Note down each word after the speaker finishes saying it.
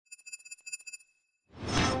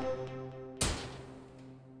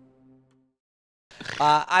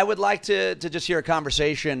I would like to just hear a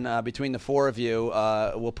conversation between the four of you.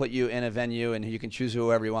 We'll put you in a venue, and you can choose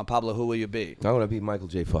whoever you want. Pablo, who will you be? I want to be Michael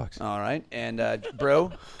J. Fox. All right. And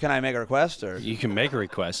Brew, can I make a request? Or You can make a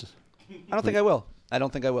request. I don't think I will. I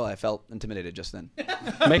don't think I will. I felt intimidated just then.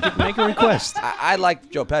 Make a request. I like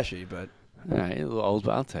Joe Pesci, but... All right, a little old,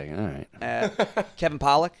 but I'll take it. All right. Kevin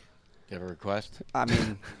Pollak? You have a request? I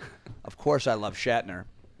mean, of course I love Shatner.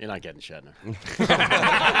 You're not getting Shatner.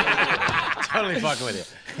 Totally fucking with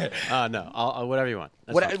you. No, I'll whatever you want.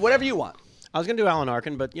 Whatever you want. I was going to do Alan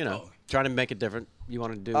Arkin, but, you know, trying to make it different. You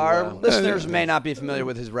want to do... Our listeners may not be familiar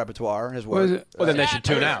with his repertoire, his work. Well, then they should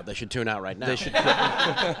tune out. They should tune out right now. They should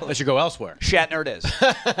go elsewhere. Shatner it is.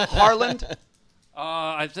 Harland?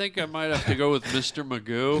 I think I might have to go with Mr.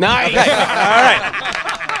 Magoo. Nice. Okay. All right.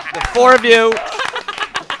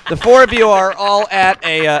 The four of you are all at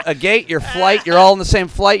a gate. Your flight, you're all in the same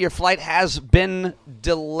flight. Your flight has been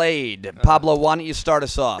delayed. Pablo, why don't you start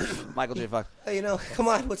us off? Michael J. Fox. Hey, you know, come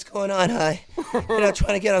on, what's going on? Trying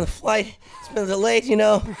to get on the flight. It's been delayed, you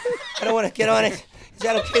know. I don't want to get on it. Is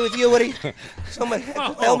that okay with you? What are you? Someone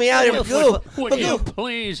help me out here, Magoo. Would you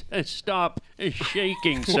please stop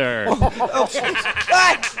shaking, sir? Oh, jeez.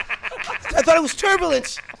 I thought it was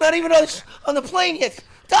turbulence. Not even on the plane yet.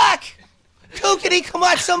 Doc! Kookity, come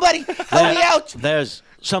on, somebody, help me out. There's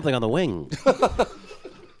something on the wing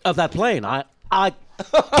of that plane. I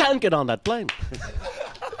can't get on that plane.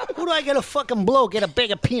 Who do I get a fucking blow? Get a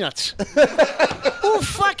bag of peanuts. Who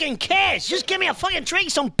fucking cares? Just give me a fucking drink,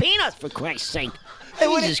 some peanuts, for Christ's sake.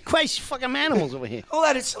 Hey, Jesus Christ, fucking animals over here. Hold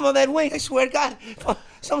on, it's some on that wing, I swear to God.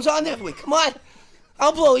 Something's on that wing, come on.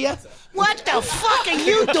 I'll blow you. What the fuck are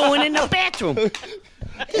you doing in the bathroom?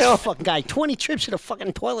 This fucking guy, 20 trips to the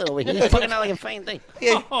fucking toilet over here. He's fucking out like a fucking thing.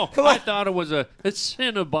 Yeah, Oh, come on. I thought it was a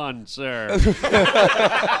Cinnabon, sir.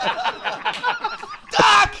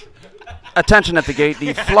 Doc! Attention at the gate.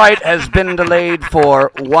 The flight has been delayed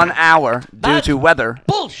for 1 hour due to weather.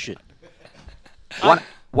 Bullshit.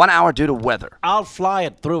 1 hour due to weather. I'll fly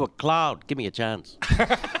it through a cloud. Give me a chance.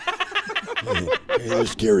 Hey,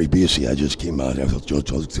 it's Gary Busey. I just came out. I was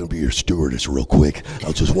going to be your stewardess real quick. I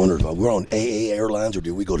was just wondering, we're on AA Airlines, or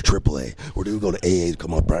do we go to AAA? Or do we go to AA,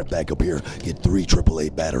 come up right back up here, get 3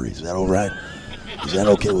 AAA batteries? Is that all right? Is that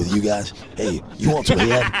okay with you guys? Hey, you want some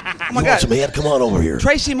head? Oh my God. Want some head? Come on over here.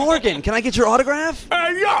 Tracy Morgan, can I get your autograph?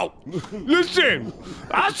 Hey, yo! Listen,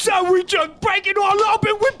 I said we just break it all up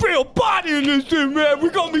and we build a party in this thing, man.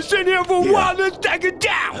 We're going to be sitting here for a while. Let's take it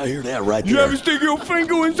down. I hear that right there. You ever stick your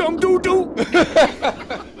finger in some doo-doo?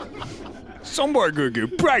 Somebody gonna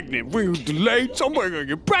get pregnant. We was delayed. Somebody gonna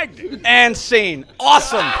get pregnant. And scene.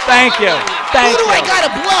 Awesome. Thank you. Thank you. Who do I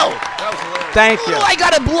gotta blow? Thank Who you. do I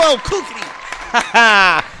gotta blow? Kookity.